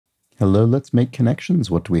Hello, let's make connections.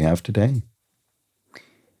 What do we have today?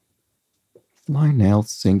 Fly, nail,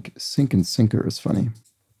 sink, sink, and sinker is funny.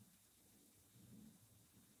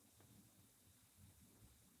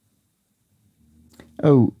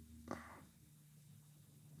 Oh,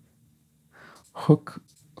 hook,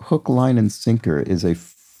 line, and sinker is a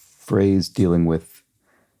phrase dealing with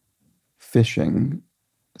fishing.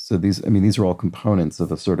 So these are all components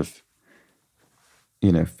of a sort of,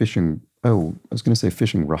 fishing. Oh, I was going to say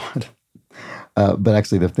fishing rod. But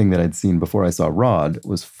actually the thing that I'd seen before I saw rod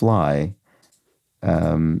was fly,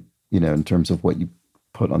 in terms of what you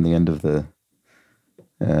put on the end of the,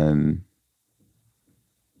 on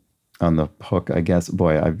the hook, I guess.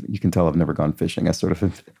 Boy, you can tell I've never gone fishing. I sort of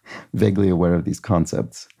am vaguely aware of these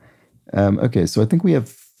concepts. Okay, so I think we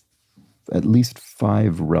have at least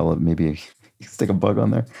 5 relevant, maybe stick a bug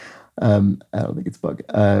on there. I don't think it's bug.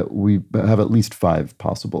 We have at least 5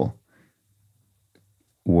 possible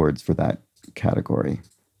words for that category.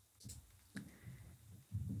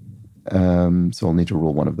 So I'll need to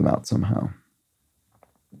rule one of them out somehow.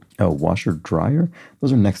 Oh, washer, dryer?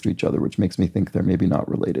 Those are next to each other, which makes me think they're maybe not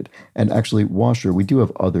related. And actually, washer, we do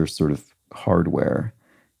have other sort of hardware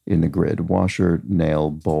in the grid. Washer,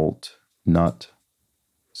 nail, bolt, nut,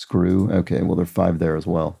 screw. Okay, well, there are 5 there as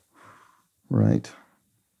well. Right.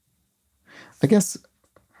 I guess...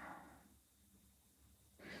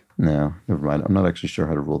 No, never mind. I'm not actually sure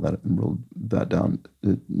how to rule that down,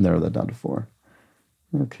 narrow that down to 4.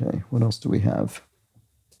 Okay, what else do we have?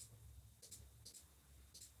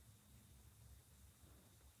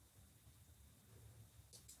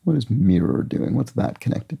 What is mirror doing? What's that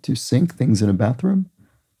connected to? Sink, things in a bathroom?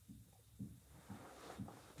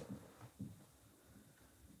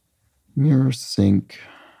 Mirror, sink,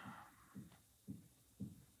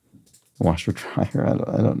 washer, dryer.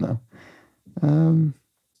 I don't know.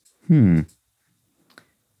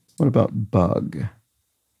 What about bug?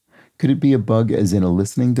 Could it be a bug as in a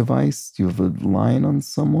listening device? Do you have a line on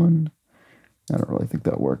someone? I don't really think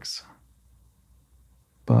that works.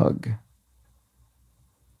 Bug.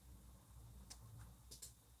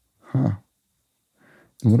 Huh.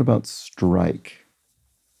 And what about strike?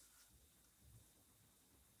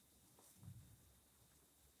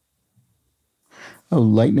 Oh,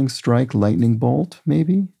 lightning strike, lightning bolt,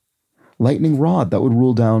 maybe? Lightning rod, that would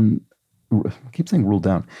rule down... I keep saying rule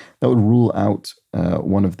down. That would rule out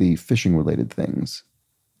one of the fishing-related things.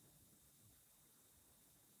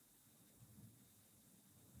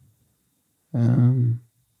 Oh,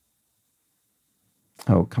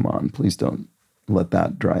 come on. Please don't let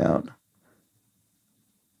that dry out.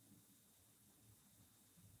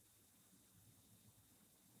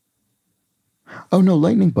 Oh, no,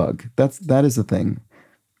 lightning bug. That is a thing.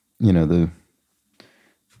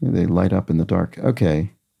 They light up in the dark.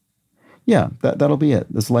 Okay. Yeah, that'll be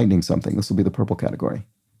it. This lightning something. This will be the purple category.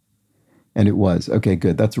 And it was. Okay,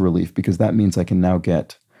 good. That's a relief because that means I can now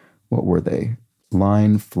get, what were they?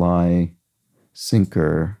 Line, fly,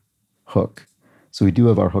 sinker, hook. So we do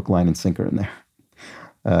have our hook, line, and sinker in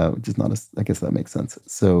there, which is not I guess that makes sense.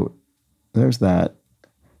 So there's that.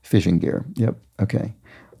 Fishing gear. Yep. Okay.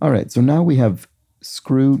 All right. So now we have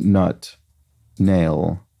screw, nut,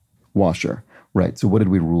 nail, washer. Right. So what did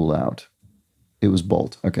we rule out? It was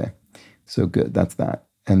bolt. Okay. So good, that's that.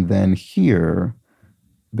 And then here,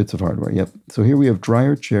 bits of hardware, yep. So here we have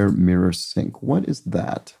dryer, chair, mirror, sink. What is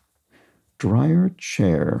that? Dryer,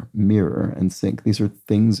 chair, mirror, and sink. These are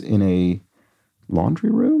things in a laundry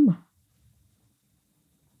room?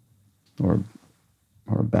 Or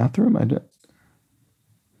a bathroom?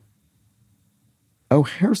 Oh,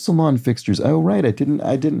 hair salon fixtures. Oh, right, I didn't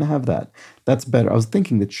have that. That's better. I was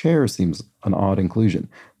thinking the chair seems an odd inclusion.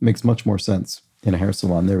 Makes much more sense. In a hair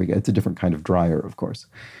salon, there we go. It's a different kind of dryer, of course.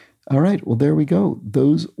 All right, well, there we go.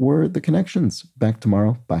 Those were the connections. Back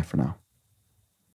tomorrow. Bye for now.